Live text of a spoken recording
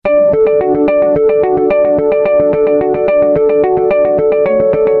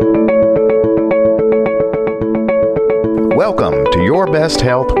Best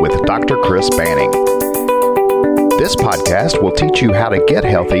Health with Dr. Chris Banning. This podcast will teach you how to get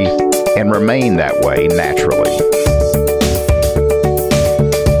healthy and remain that way naturally.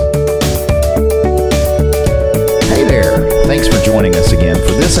 Hey there. Thanks for joining us again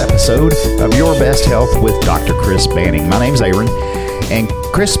for this episode of Your Best Health with Dr. Chris Banning. My name's Aaron, and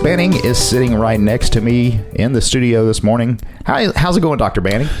Chris Banning is sitting right next to me in the studio this morning. How's it going, Dr.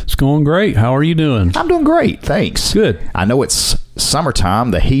 Banning? It's going great. How are you doing? I'm doing great, thanks. Good. I know it's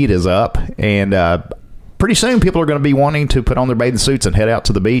summertime. The heat is up, and pretty soon people are going to be wanting to put on their bathing suits and head out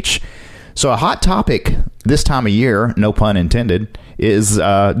to the beach. So a hot topic this time of year, no pun intended, is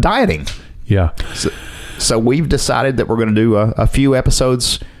dieting. Yeah. So we've decided that we're going to do a few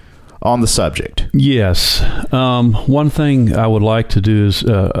episodes on the subject. Yes. One thing I would like to do is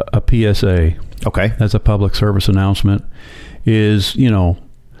a PSA. Okay. As a public service announcement is,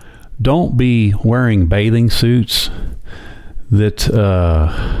 don't be wearing bathing suits that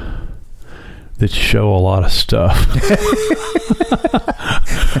show a lot of stuff.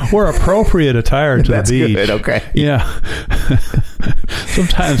 Wear appropriate attire to That's the beach. Good. Okay. Yeah.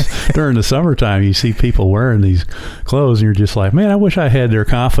 Sometimes during the summertime, you see people wearing these clothes, and you're just like, man, I wish I had their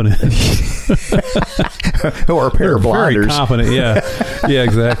confidence. Or a pair of blinders. Very confident. Yeah. Yeah,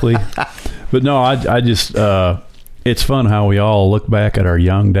 exactly. But no, I just, it's fun how we all look back at our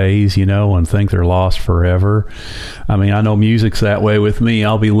young days, and think they're lost forever. I mean, I know music's that way with me.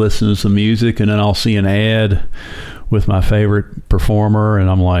 I'll be listening to some music, and then I'll see an ad with my favorite performer, and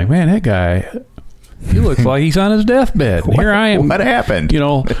I'm like, man, that guy, he looks like he's on his deathbed. Here I am. What happened?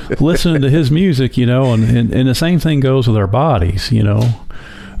 Listening to his music, and the same thing goes with our bodies,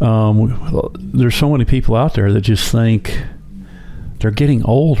 There's so many people out there that just think they're getting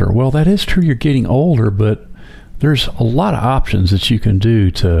older. Well, that is true. You're getting older, but there's a lot of options that you can do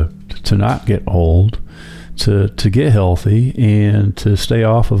to not get old, to get healthy, and to stay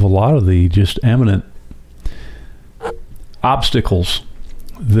off of a lot of the just eminent obstacles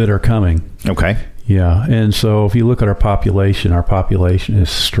that are coming. Okay. Yeah. And so if you look at our population is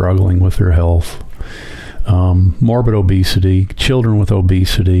struggling with their health. Morbid obesity, children with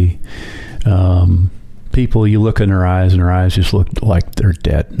obesity, people, you look in their eyes, and their eyes just look like they're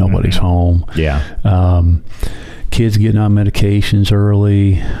dead. Nobody's home. Yeah. Kids getting on medications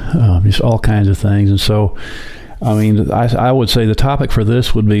early, just all kinds of things. And so, I mean, I would say the topic for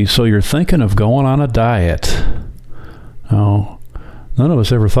this would be, so you're thinking of going on a diet. Oh, none of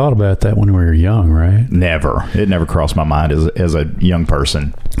us ever thought about that when we were young, right? Never. It never crossed my mind as a young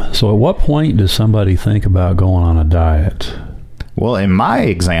person. So at what point does somebody think about going on a diet? Well, in my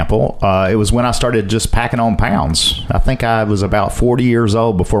example, it was when I started just packing on pounds. I think I was about 40 years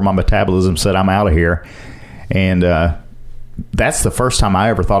old before my metabolism said, I'm out of here. And that's the first time I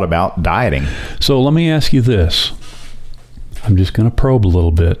ever thought about dieting. So let me ask you this. I'm just going to probe a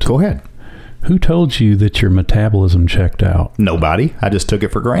little bit. Go ahead. Who told you that your metabolism checked out? Nobody. I just took it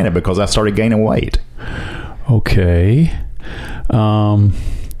for granted because I started gaining weight. Okay.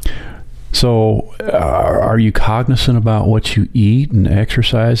 So are you cognizant about what you eat and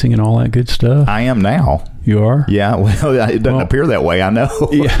exercising and all that good stuff? I am now. You are? Yeah. Well, it doesn't appear that way. I know.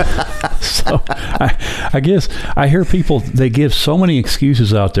 Yeah. So I guess I hear people, they give so many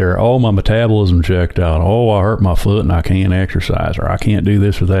excuses out there. Oh, my metabolism checked out. Oh, I hurt my foot and I can't exercise, or I can't do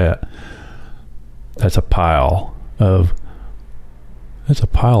this or that. That's a pile of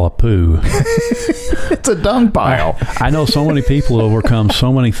poo. It's a dung pile. I know so many people who overcome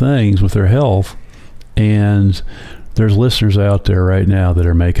so many things with their health, and there's listeners out there right now that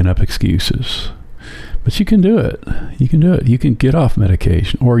are making up excuses. But you can do it. You can do it. You can get off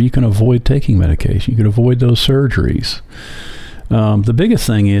medication, or you can avoid taking medication. You can avoid those surgeries. The biggest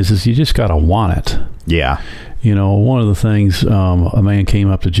thing is you just got to want it. Yeah. One of the things, a man came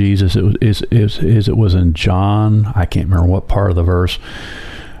up to Jesus, it was in John, I can't remember what part of the verse,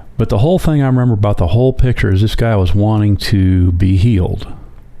 but the whole thing I remember about the whole picture is this guy was wanting to be healed.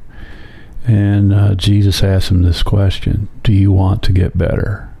 And Jesus asked him this question, do you want to get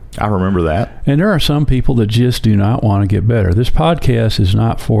better? I remember that. And there are some people that just do not want to get better. This podcast is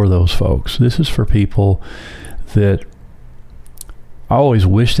not for those folks. This is for people that always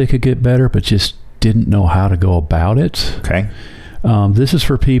wish they could get better, but just didn't know how to go about it. Okay. This is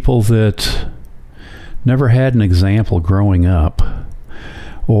for people that never had an example growing up,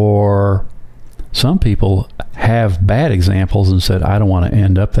 or some people have bad examples and said, I don't want to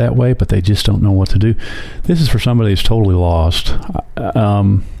end up that way, but they just don't know what to do. This is for somebody who's totally lost.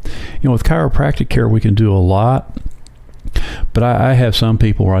 With chiropractic care, we can do a lot, but I have some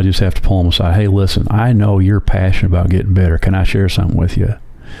people where I just have to pull them aside. Hey, listen, I know you're passionate about getting better. Can I share something with you?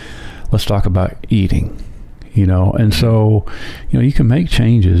 Let's talk about eating. you know. And so, you know, you can make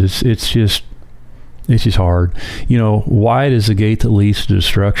changes. It's just hard. You know, wide is the gate that leads to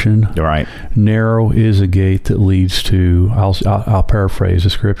destruction. Right. Narrow is a gate that leads to, I'll paraphrase the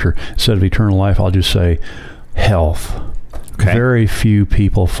scripture. Instead of eternal life, I'll just say health. Okay. Very few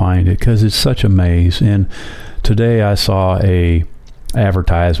people find it because it's such a maze. And today I saw a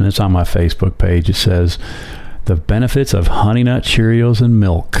advertisement. It's on my Facebook page. It says, the benefits of Honey Nut Cheerios and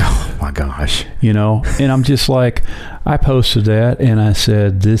milk. Oh my gosh. You know, and I'm just like, I posted that and I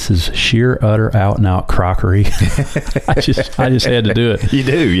said, this is sheer, utter, out and out crockery. I just had to do it. You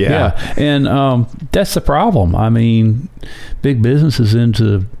do, yeah. And that's the problem. I mean, big business is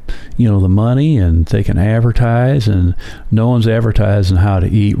into, you know, the money, and they can advertise, and no one's advertising how to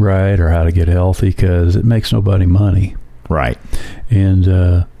eat right or how to get healthy because it makes nobody money. Right.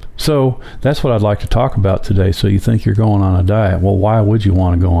 And so that's what I'd like to talk about today. So you think you're going on a diet. Well, why would you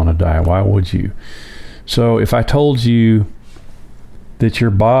want to go on a diet? Why would you? So if I told you that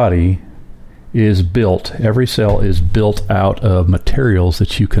your body is built, every cell is built out of materials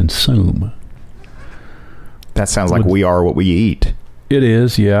that you consume. That sounds like we are what we eat. It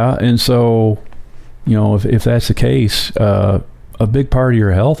is, yeah. And so, you know, if that's the case, a big part of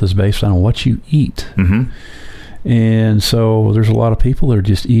your health is based on what you eat. Mm-hmm. And so there's a lot of people that are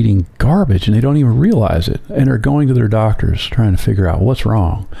just eating garbage and they don't even realize it. And they're going to their doctors trying to figure out what's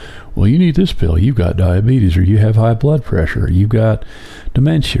wrong. Well, you need this pill. You've got diabetes, or you have high blood pressure, or you've got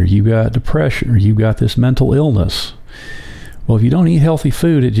dementia, or you've got depression, or you've got this mental illness. Well, if you don't eat healthy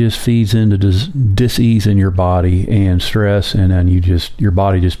food, it just feeds into dis-ease in your body and stress. And then your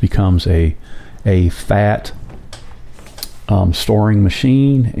body just becomes a fat storing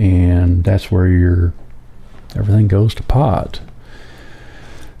machine. And that's where everything goes to pot.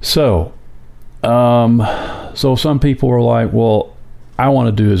 So some people are like, well, I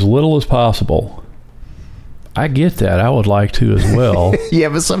want to do as little as possible. I get that. I would like to as well. Yeah,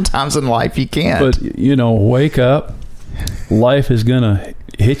 but sometimes in life you can't. But, you know, wake up. Life is going to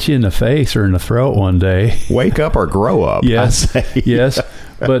hit you in the face or in the throat one day. Wake up or grow up. Yes. Yes.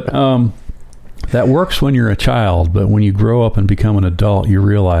 But that works when you're a child. But when you grow up and become an adult, you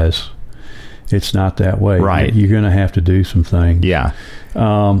realize it's not that way. Right. You're going to have to do some things. Yeah.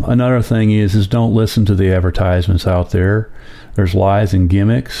 Another thing is don't listen to the advertisements out there. There's lies and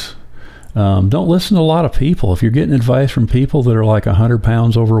gimmicks. Don't listen to a lot of people. If you're getting advice from people that are like 100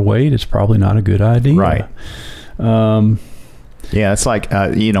 pounds overweight, it's probably not a good idea. Right. Yeah, it's like,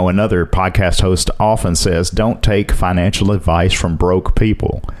 you know, another podcast host often says, don't take financial advice from broke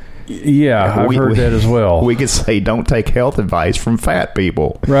people. Yeah, I've heard that as well. We could say don't take health advice from fat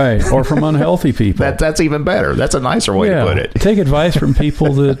people. Right, or from unhealthy people. That's even better. That's a nicer way to put it. Take advice from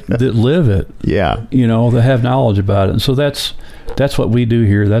people that live it. Yeah. You know, that have knowledge about it. And so that's what we do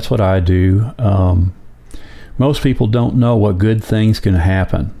here. That's what I do. Most people don't know what good things can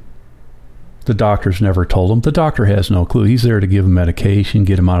happen. The doctor's never told them. The doctor has no clue. He's there to give them medication,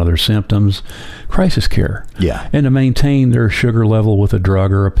 get them out of their symptoms, crisis care. Yeah. And to maintain their sugar level with a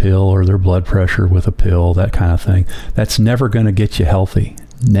drug or a pill, or their blood pressure with a pill, that kind of thing. That's never going to get you healthy.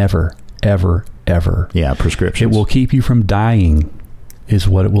 Never, ever, ever. Yeah, prescriptions. It will keep you from dying is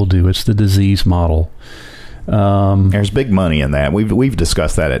what it will do. It's the disease model. There's big money in that. We've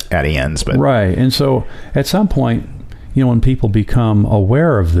discussed that at ends. But right. And so at some point, you know, when people become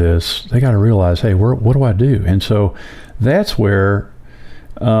aware of this, they got to realize, hey, what do I do? And so that's where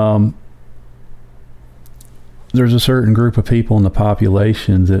there's a certain group of people in the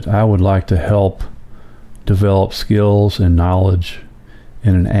population that I would like to help develop skills and knowledge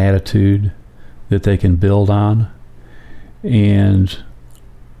and an attitude that they can build on and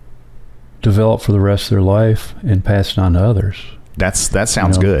develop for the rest of their life and pass it on to others. That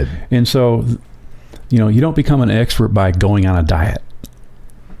sounds good. And so, you know, you don't become an expert by going on a diet.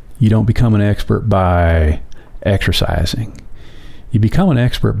 You don't become an expert by exercising. You become an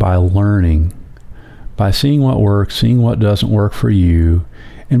expert by learning, by seeing what works, seeing what doesn't work for you,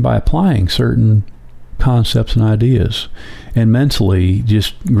 and by applying certain concepts and ideas, and mentally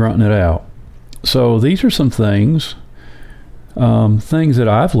just grunting it out. So these are some things that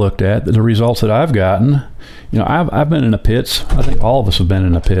I've looked at, the results that I've gotten. You know, I've been in the pits. I think all of us have been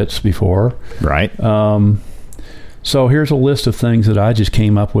in the pits before. Right. So here's a list of things that I just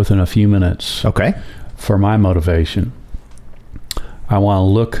came up with in a few minutes. Okay. For my motivation. I want to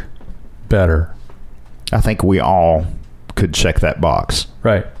look better. I think we all could check that box.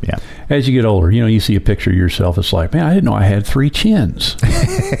 Right. Yeah. As you get older, you know, you see a picture of yourself. It's like, man, I didn't know I had 3 chins.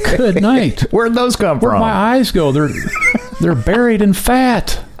 Good night. Where'd those come from? Where'd my eyes go? They're buried in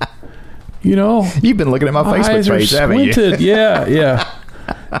fat. You know, you've been looking at my Facebook page, haven't you?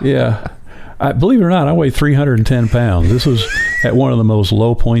 Yeah. believe it or not, I weighed 310 pounds. This was at one of the most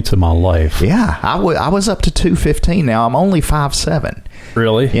low points of my life. Yeah, I was up to 215. Now I'm only 5'7".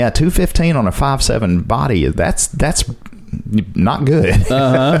 Really? Yeah, 215 on a 5'7" body. That's not good.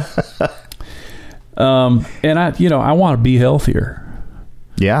 And I want to be healthier.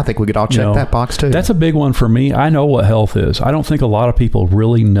 Yeah, I think we could all check that box too. That's a big one for me. I know what health is. I don't think a lot of people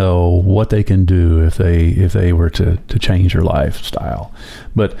really know what they can do if they were to change their lifestyle.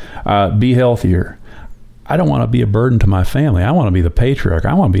 But be healthier. I don't want to be a burden to my family. I want to be the patriarch.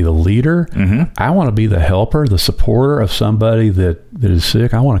 I want to be the leader. Mm-hmm. I want to be the helper, the supporter of somebody that is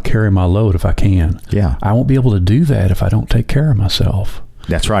sick. I want to carry my load if I can. Yeah. I won't be able to do that if I don't take care of myself.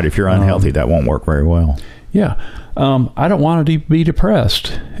 That's right. If you're unhealthy, that won't work very well. Yeah. I don't want to be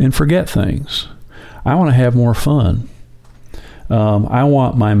depressed and forget things. I want to have more fun. I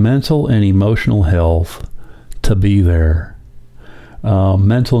want my mental and emotional health to be there.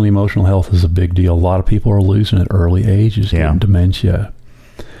 Mental and emotional health is a big deal. A lot of people are losing at early ages, getting dementia.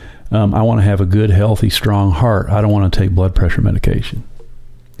 I want to have a good, healthy, strong heart. I don't want to take blood pressure medication.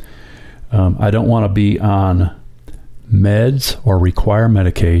 I don't want to be on meds or require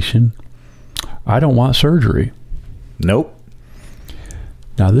medication. I don't want surgery. Nope.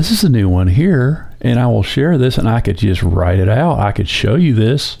 Now, this is a new one here, and I will share this, and I could just write it out. I could show you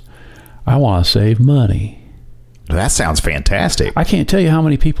this. I want to save money. That sounds fantastic. I can't tell you how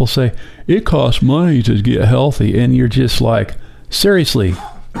many people say, it costs money to get healthy, and you're just like, seriously,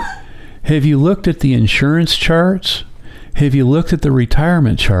 have you looked at the insurance charts? Have you looked at the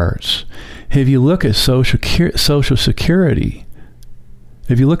retirement charts? Have you looked at Social Security?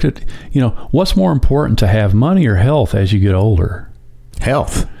 Have you looked at, what's more important, to have money or health as you get older?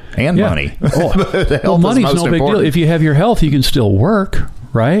 Health and money. Well, money's no big deal. If you have your health, you can still work,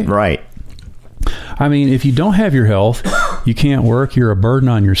 right? Right. I mean, if you don't have your health, you can't work. You're a burden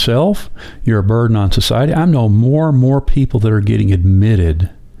on yourself. You're a burden on society. I know more and more people that are getting admitted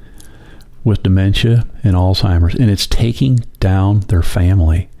with dementia and Alzheimer's, and it's taking down their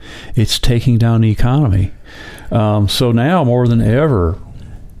family. It's taking down the economy. So now more than ever,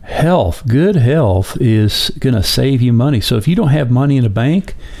 good health is going to save you money. So if you don't have money in the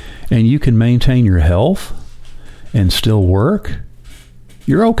bank and you can maintain your health and still work,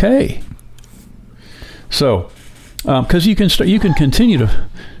 you're okay. So, because you can continue to.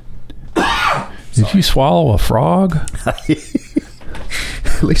 Did you swallow a frog? At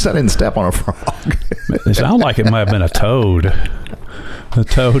least I didn't step on a frog. It sounded like it might have been a toad. A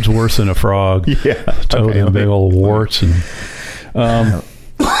toad's worse than a frog. Yeah, a toad and big old warts and.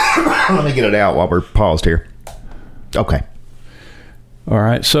 Let me get it out while we're paused here. Okay. All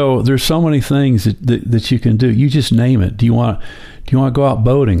right. So there's so many things that you can do. You just name it. Do you want to go out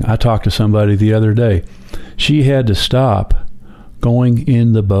boating? I talked to somebody the other day. She had to stop going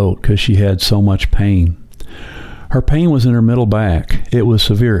in the boat because she had so much pain. Her pain was in her middle back. It was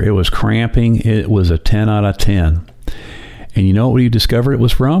severe. It was cramping. It was a 10 out of 10. And you know what you discovered it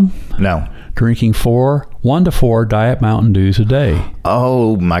was from? No. Drinking 1 to 4 Diet Mountain Dews a day.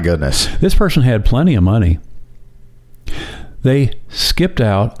 Oh, my goodness. This person had plenty of money. They skipped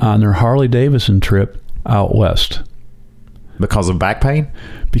out on their Harley-Davidson trip out west. Because of back pain?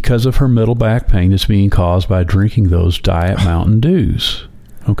 Because of her middle back pain that's being caused by drinking those Diet Mountain Dews.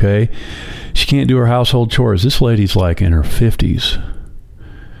 Okay? She can't do her household chores. This lady's like in her 50s.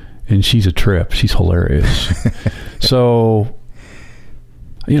 And she's a trip. She's hilarious. So,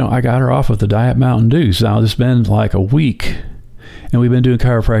 I got her off of the Diet Mountain Dews. Now, it's been like a week, and we've been doing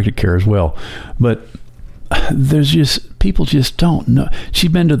chiropractic care as well. But people just don't know.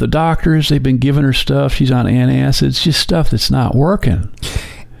 She's been to the doctors. They've been giving her stuff. She's on antacids. Just stuff that's not working.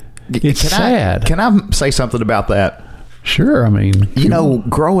 It's sad. Can I say something about that? Sure. I mean,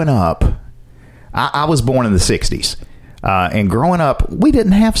 growing up, I was born in the 60s. And growing up, we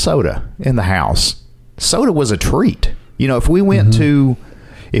didn't have soda in the house. Soda was a treat. If we went to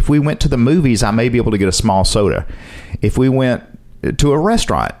the movies, I may be able to get a small soda. If we went to a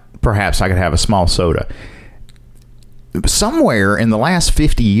restaurant, perhaps I could have a small soda. Somewhere in the last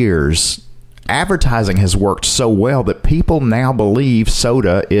 50 years, advertising has worked so well that people now believe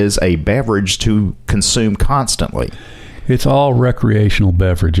soda is a beverage to consume constantly. It's all recreational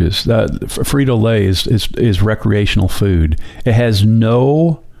beverages. Frito-Lay is recreational food. It has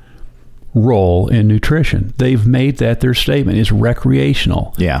no role in nutrition. They've made that their statement. Is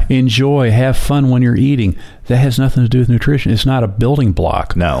recreational. Yeah. Enjoy, have fun when you're eating. That has nothing to do with nutrition. It's not a building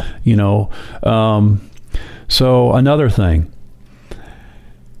block. No. So another thing.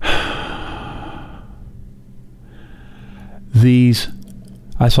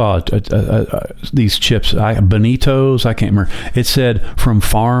 I saw these chips, Bonitos, I can't remember. It said from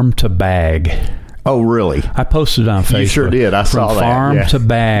farm to bag. Oh, really? I posted it on Facebook. You sure did. I saw that. From farm to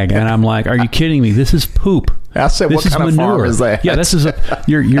bag. And I'm like, are you kidding me? This is poop. I said, this what is kind of farm is that? Yeah, this is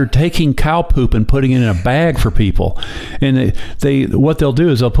you're taking cow poop and putting it in a bag for people. And what they'll do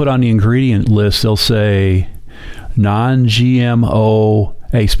is they'll put on the ingredient list, they'll say non-GMO,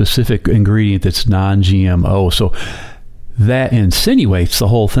 a specific ingredient that's non-GMO. So that insinuates the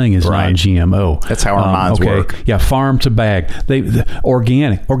whole thing is non-GMO. That's how our minds work. Yeah, farm to bag.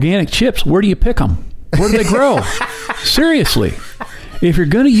 Organic chips. Where do you pick them? Where do they grow? Seriously. If you're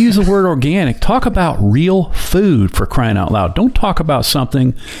going to use the word organic, talk about real food, for crying out loud. Don't talk about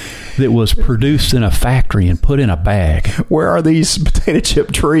something that was produced in a factory and put in a bag. Where are these potato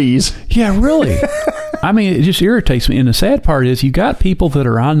chip trees? Yeah, really. I mean, it just irritates me. And the sad part is you got people that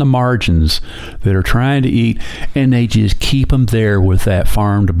are on the margins that are trying to eat, and they just keep them there with that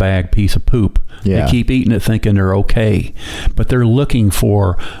farm to bag piece of poop. Yeah. They keep eating it thinking they're okay, but they're looking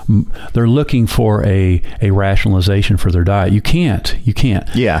for a rationalization for their diet. You can't.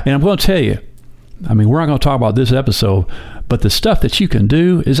 Yeah. And I'm going to tell you, I mean, we're not going to talk about this episode, but the stuff that you can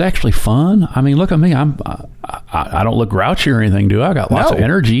do is actually fun. I mean, look at me. I don't look grouchy or anything, do I? I got lots of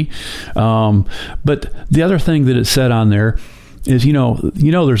energy. But the other thing that it said on there is,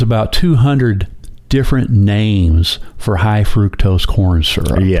 there's about 200 different names for high fructose corn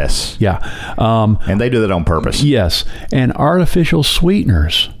syrup. Yes. Yeah. And they do that on purpose. Yes. And artificial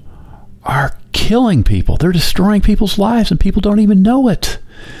sweeteners are killing people. They're destroying people's lives, and people don't even know it.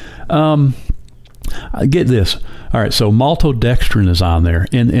 Get this. All right, so maltodextrin is on there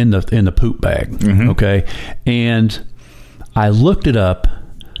in the poop bag. Mm-hmm. Okay, and I looked it up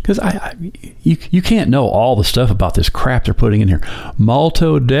because you can't know all the stuff about this crap they're putting in here.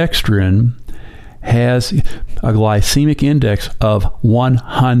 Maltodextrin has a glycemic index of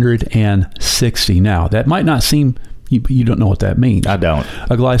 160. Now, that might not seem, you don't know what that means. I don't.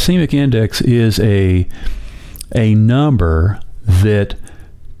 A glycemic index is a number that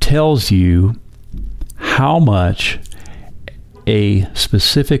tells you how much a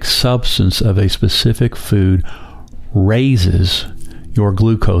specific substance of a specific food raises your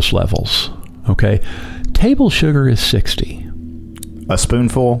glucose levels. Okay? Table sugar is 60. A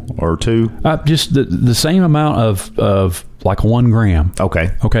spoonful or two? Just the same amount of like 1 gram.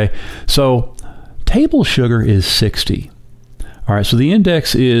 Okay. Okay. So table sugar is 60. All right. So the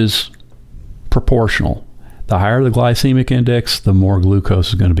index is proportional. The higher the glycemic index, the more glucose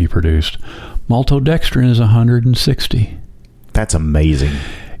is going to be produced. Maltodextrin is 160. That's amazing.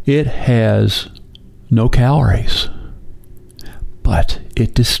 It has no calories, but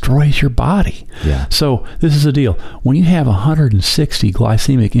it destroys your body. Yeah. So this is the deal. When you have 160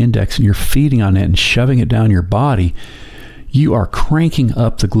 glycemic index and you're feeding on that and shoving it down your body, you are cranking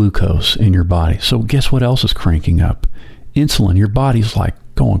up the glucose in your body. So guess what else is cranking up? Insulin. Your body's like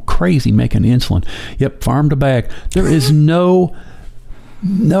going crazy making insulin. Yep, farm to bag. There is no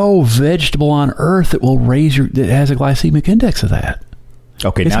vegetable on earth that will that has a glycemic index of that.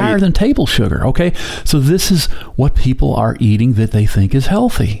 Okay, it's higher than table sugar. Okay, so this is what people are eating that they think is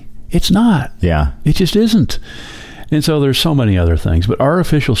healthy. It's not. Yeah, it just isn't. And so there's so many other things, but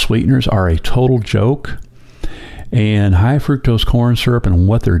artificial sweeteners are a total joke. And high fructose corn syrup and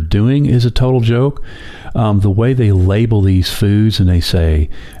what they're doing is a total joke. The way they label these foods and they say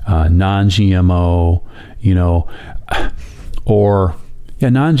non-GMO, or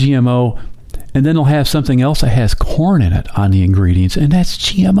non-GMO, and then they'll have something else that has corn in it on the ingredients, and that's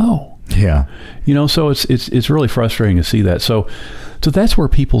GMO. Yeah. So it's really frustrating to see that. So that's where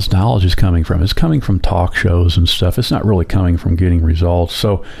people's knowledge is coming from. It's coming from talk shows and stuff. It's not really coming from getting results.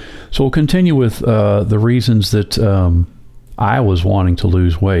 So we'll continue with the reasons that I was wanting to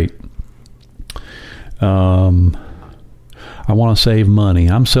lose weight. I want to save money.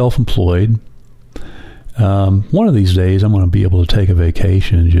 I'm self-employed. One of these days, I'm going to be able to take a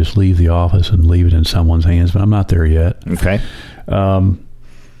vacation and just leave the office and leave it in someone's hands, but I'm not there yet. Okay.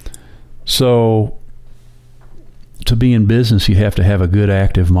 So to be in business, you have to have a good,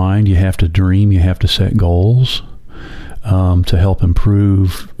 active mind. You have to dream. You have to set goals to help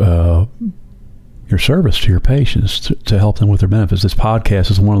improve your service to your patients, to help them with their benefits. This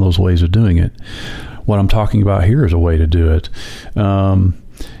podcast is one of those ways of doing it. What I'm talking about here is a way to do it.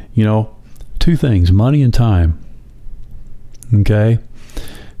 Two things, money and time. Okay?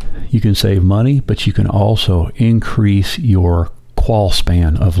 You can save money, but you can also increase your qual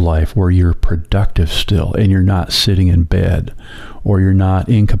span of life where you're productive still and you're not sitting in bed or you're not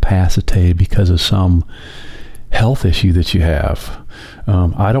incapacitated because of some health issue that you have.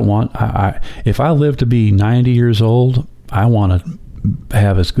 If I live to be 90 years old, I want to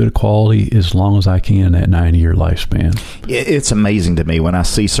have as good a quality as long as I can in that 90-year lifespan. It's amazing to me when I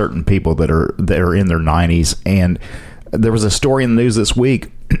see certain people that are in their 90s. And there was a story in the news this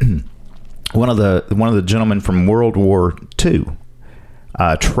week. One of the gentlemen from World War II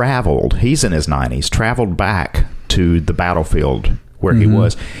traveled. He's in his 90s. Traveled back to the battlefield where he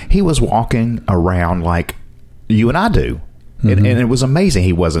was. He was walking around like you and I do, and it was amazing.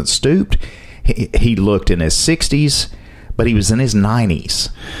 He wasn't stooped. He looked in his 60s, but he was in his 90s.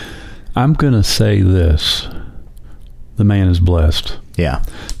 I'm going to say this. The man is blessed. Yeah.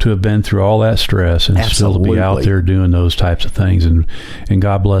 To have been through all that stress and still to be out there doing those types of things, and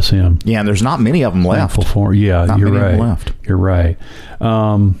God bless him. Yeah, and there's not many of them left. Yeah, not you're many right. Of them left. You're right.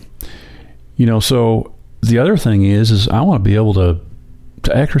 So the other thing is I want to be able to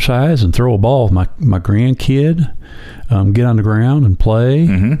exercise and throw a ball with my grandkid, get on the ground and play,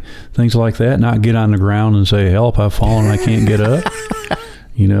 things like that. Not get on the ground and say, "Help! I've fallen. I can't get up."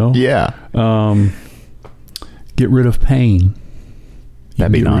 Yeah. Get rid of pain.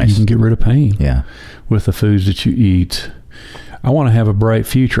 That'd be nice. You can get rid of pain. Yeah. With the foods that you eat. I want to have a bright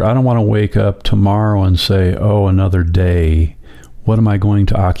future. I don't want to wake up tomorrow and say, "Oh, another day. What am I going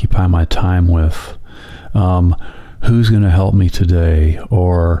to occupy my time with? Who's going to help me today?"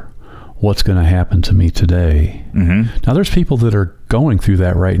 Or what's going to happen to me today? Now, there's people that are going through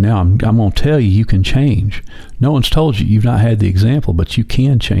that right now. I'm going to tell you, you can change. No one's told you. You've not had the example, but you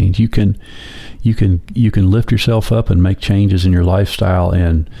can change. You can lift yourself up and make changes in your lifestyle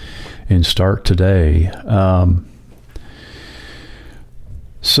and start today.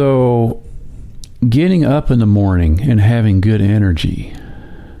 So getting up in the morning and having good energy.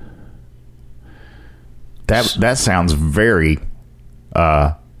 That sounds very,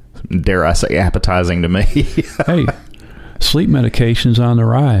 dare I say, appetizing to me. Hey, sleep medication's on the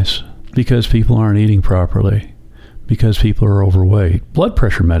rise because people aren't eating properly, because people are overweight. Blood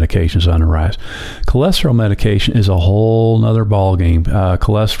pressure medication's on the rise. Cholesterol medication is a whole nother ballgame.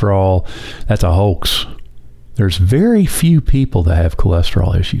 Cholesterol, that's a hoax. There's very few people that have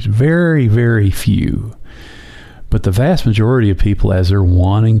cholesterol issues. Very, very few. But the vast majority of people, as they're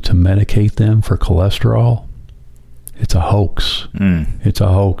wanting to medicate them for cholesterol, it's a hoax. It's a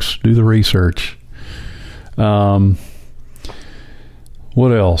hoax. Do the research. What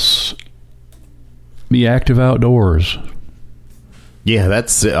else? Be active outdoors. Yeah,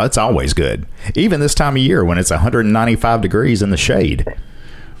 that's always good. Even this time of year when it's 195 degrees in the shade.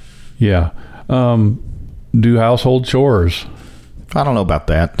 Yeah. Do household chores. I don't know about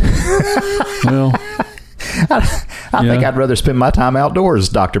that. Well, I think I'd rather spend my time outdoors,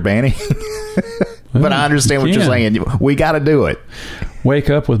 Dr. Banning. But I understand what you're saying. We got to do it. Wake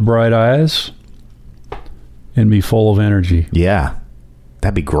up with bright eyes and be full of energy. Yeah.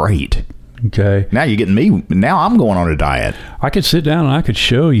 That'd be great. Okay. Now you're getting me. Now I'm going on a diet. I could sit down and I could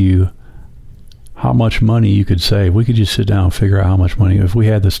show you how much money you could save. We could just sit down and figure out how much money. If we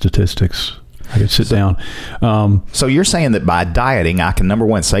had the statistics, I could sit down. So you're saying that by dieting, I can, number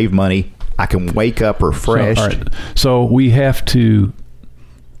one, save money. I can wake up refreshed. So, all right. So we have to...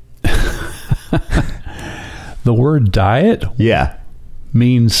 The word diet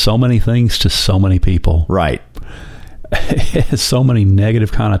means so many things to so many people. Right. It has so many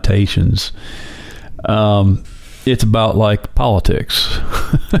negative connotations. It's about like politics.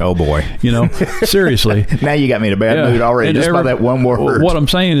 Oh boy. Seriously. Now you got me in a bad mood already just by that one word. What I'm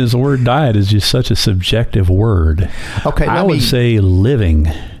saying is the word diet is just such a subjective word. Okay. I would say living.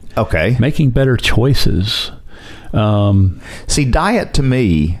 Okay. Making better choices. See, diet to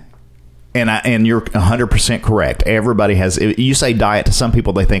me, and you're 100% correct. Everybody has, you say diet to some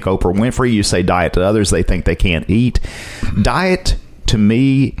people, they think Oprah Winfrey. You say diet to others, they think they can't eat. Diet to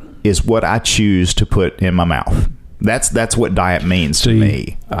me is what I choose to put in my mouth. That's what diet means to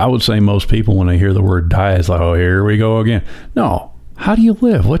me. I would say most people, when they hear the word diet, it's like, oh, here we go again. No. How do you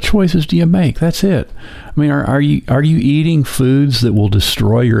live? What choices do you make? That's it. I mean, are you eating foods that will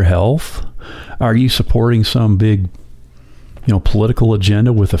destroy your health? Are you supporting some big, political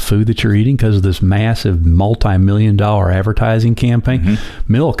agenda with the food that you're eating because of this massive multi-million-dollar advertising campaign?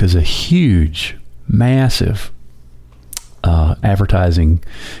 Milk is a huge, massive advertising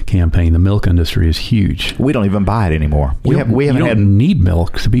campaign. The milk industry is huge. We don't even buy it anymore. We don't need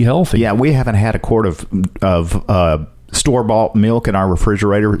milk to be healthy. Yeah, we haven't had a quart of store-bought milk in our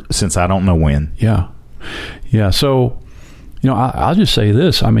refrigerator since I don't know when. Yeah. So, I'll just say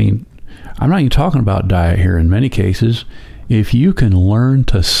this. I mean, I'm not even talking about diet here. In many cases, if you can learn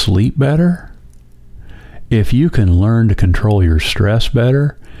to sleep better, if you can learn to control your stress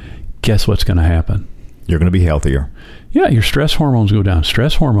better, guess what's going to happen? you're going to be healthier. Yeah, your stress hormones go down.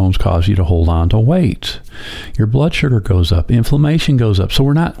 Stress hormones cause you to hold on to weight. Your blood sugar goes up. Inflammation goes up. So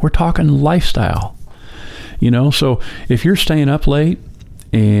we're talking lifestyle. So if you're staying up late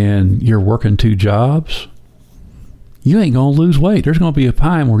and you're working 2 jobs, you ain't going to lose weight. There's going to be a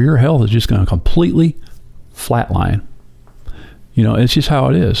time where your health is just going to completely flatline. It's just how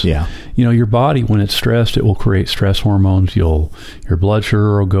it is. Yeah. Your body, when it's stressed, it will create stress hormones. Your blood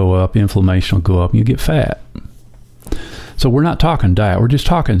sugar will go up, inflammation will go up, and you get fat. So we're not talking diet. We're just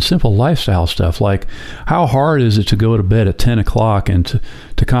talking simple lifestyle stuff. Like, how hard is it to go to bed at 10 o'clock and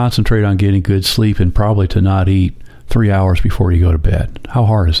to concentrate on getting good sleep and probably to not eat 3 hours before you go to bed? How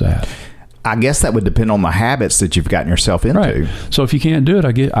hard is that? I guess that would depend on the habits that you've gotten yourself into. Right. So if you can't do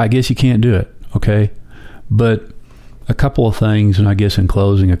it, I guess you can't do it. Okay. But a couple of things, and I guess in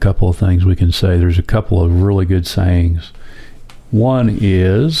closing, a couple of things we can say. There's a couple of really good sayings. One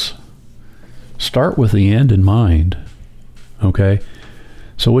is, start with the end in mind. Okay?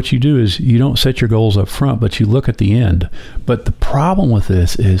 So what you do is you don't set your goals up front, but you look at the end. But the problem with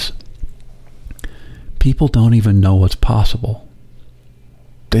this is people don't even know what's possible.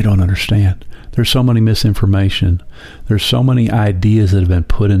 They don't understand. There's so many misinformation. There's so many ideas that have been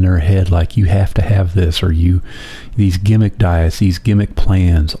put in their head, like you have to have this, or these gimmick diets, these gimmick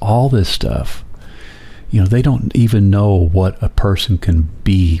plans, all this stuff. They don't even know what a person can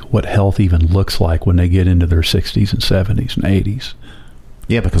be, what health even looks like when they get into their 60s and 70s and 80s.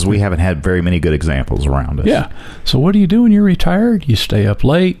 Yeah, because we haven't had very many good examples around us. Yeah. So what do you do when you're retired? You stay up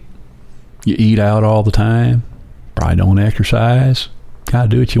late. You eat out all the time. Probably don't exercise. Got to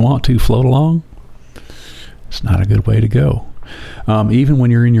do what you want to, float along. It's not a good way to go. Even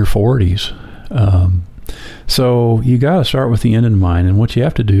when you're in your 40s. So you got to start with the end in mind. And what you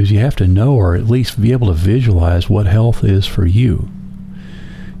have to do is you have to know, or at least be able to visualize, what health is for you.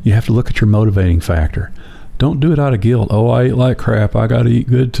 You have to look at your motivating factor. Don't do it out of guilt. Oh, I ate like crap. I got to eat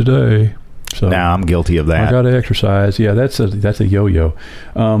good today. So now I'm guilty of that. I got to exercise. Yeah, that's a yo-yo.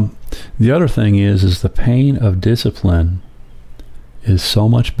 The other thing is the pain of discipline is so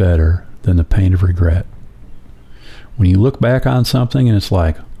much better than the pain of regret. When you look back on something and it's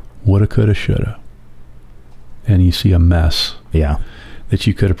like, woulda, coulda, shoulda, and you see a mess that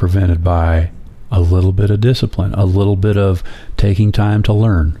you could have prevented by a little bit of discipline, a little bit of taking time to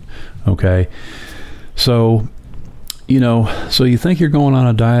learn. Okay? So, so you think you're going on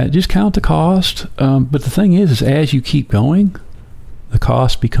a diet, just count the cost. But the thing is as you keep going, the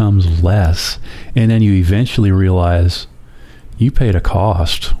cost becomes less. And then you eventually realize you paid a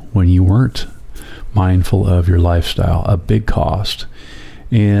cost when you weren't mindful of your lifestyle, a big cost.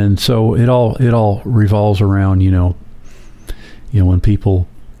 And so it all revolves around, when people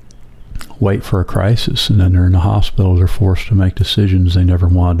wait for a crisis and then they're in the hospital, they're forced to make decisions they never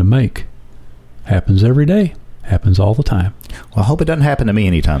wanted to make. Happens every day. Happens all the time. Well, I hope it doesn't happen to me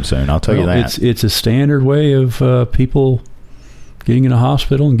anytime soon. I'll tell you that. It's a standard way of people getting in a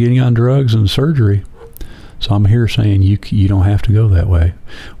hospital and getting on drugs and surgery. So I'm here saying you don't have to go that way.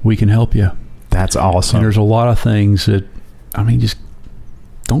 We can help you. That's awesome. And there's a lot of things that, just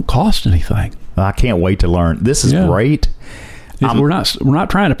don't cost anything. I can't wait to learn. This is great. We're not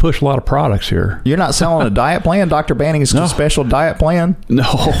trying to push a lot of products here. You're not selling a diet plan? Dr. Banning's special diet plan? No.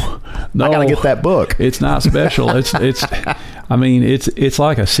 I got to get that book. It's not special. It's it's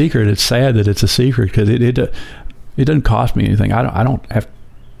like a secret. It's sad that it's a secret because it doesn't cost me anything. I don't have to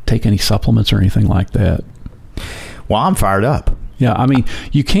take any supplements or anything like that. Well, I'm fired up. Yeah,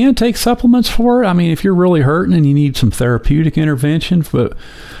 you can take supplements for it. If you're really hurting and you need some therapeutic intervention, but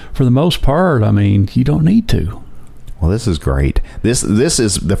for the most part, you don't need to. Well, this is great. This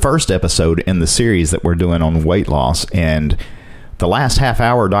is the first episode in the series that we're doing on weight loss, and the last half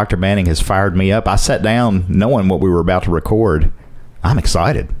hour, Dr. Banning has fired me up. I sat down knowing what we were about to record. I'm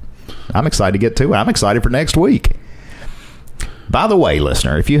excited. I'm excited to get to it. I'm excited for next week. By the way,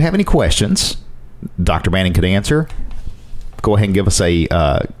 listener, if you have any questions Dr. Banning could answer, go ahead and give us a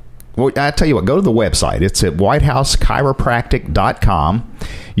I tell you what, go to the website. It's at whitehousechiropractic.com.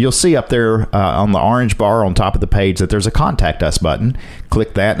 You'll see up there on the orange bar on top of the page that there's a Contact Us button.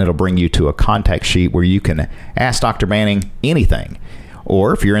 Click that and it'll bring you to a contact sheet where you can ask Dr. Banning anything.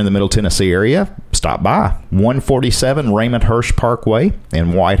 Or if you're in the Middle Tennessee area, stop by 147 Raymond Hirsch Parkway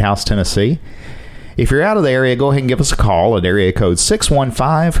in White House, Tennessee. If you're out of the area, go ahead and give us a call at area code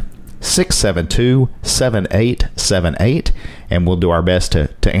 615-672-7878, and we'll do our best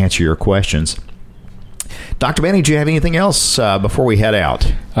to answer your questions. Dr. Banning, do you have anything else before we head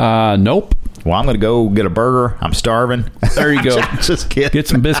out? Nope. Well, I'm going to go get a burger. I'm starving. There you go. Just kidding. Get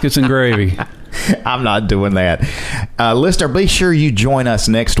some biscuits and gravy. I'm not doing that. Listener, be sure you join us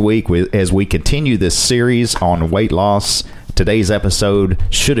next week as we continue this series on weight loss. Today's episode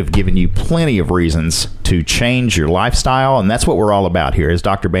should have given you plenty of reasons to change your lifestyle, and that's what we're all about here. As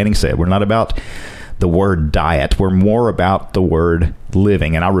Dr. Banning said, we're not about the word diet. We're more about the word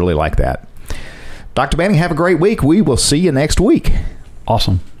living, and I really like that. Dr. Banning, have a great week. We will see you next week.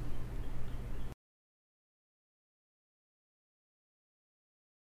 Awesome.